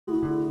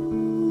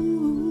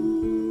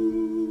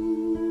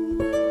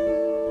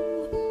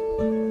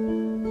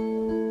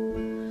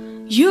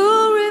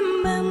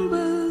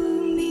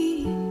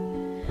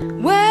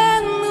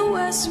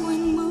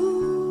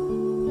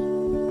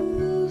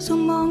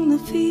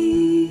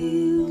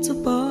fields of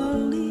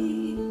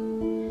barley.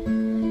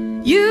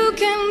 You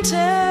can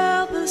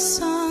tell the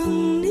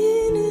sun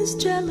in his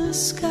jealous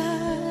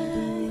sky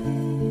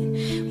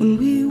when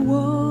we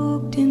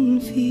walked in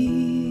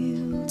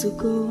fields of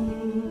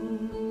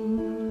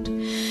gold.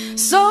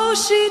 So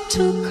she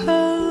took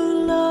her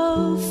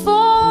love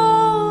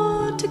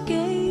for to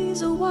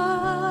gaze a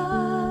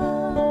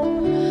while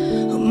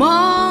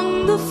among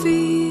the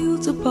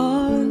fields of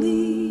barley.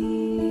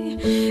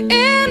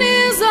 In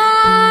his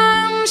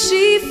arms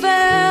she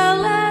fell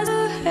as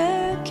her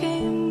hair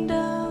came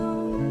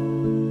down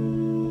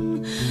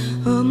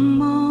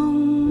among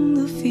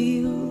the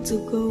fields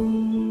of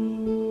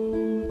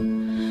gold.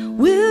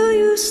 Will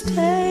you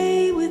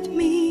stay with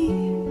me?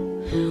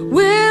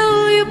 Will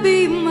you be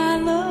my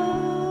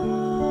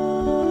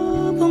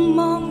love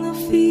among the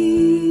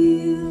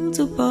fields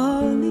of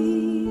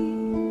barley?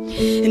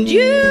 And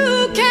you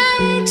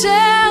can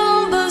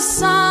tell the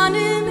sun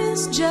in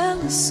his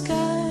jealous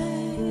sky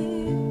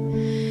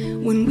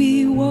when we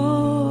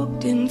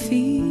walked in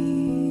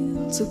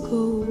fields of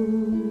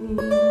gold.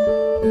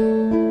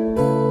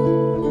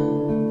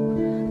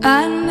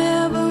 I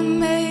never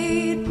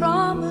made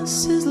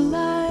promises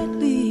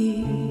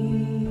lightly,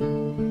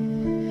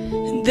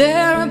 and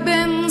there have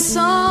been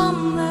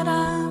some that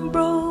I've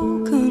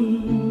broken,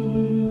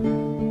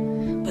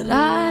 but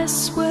I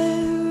swear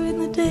in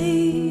the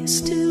days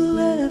still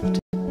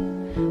left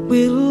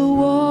we'll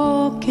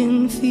walk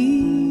in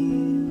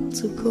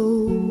fields of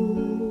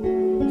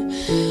gold.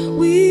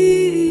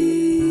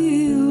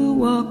 We'll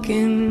walk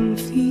in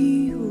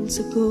fields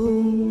of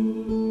gold.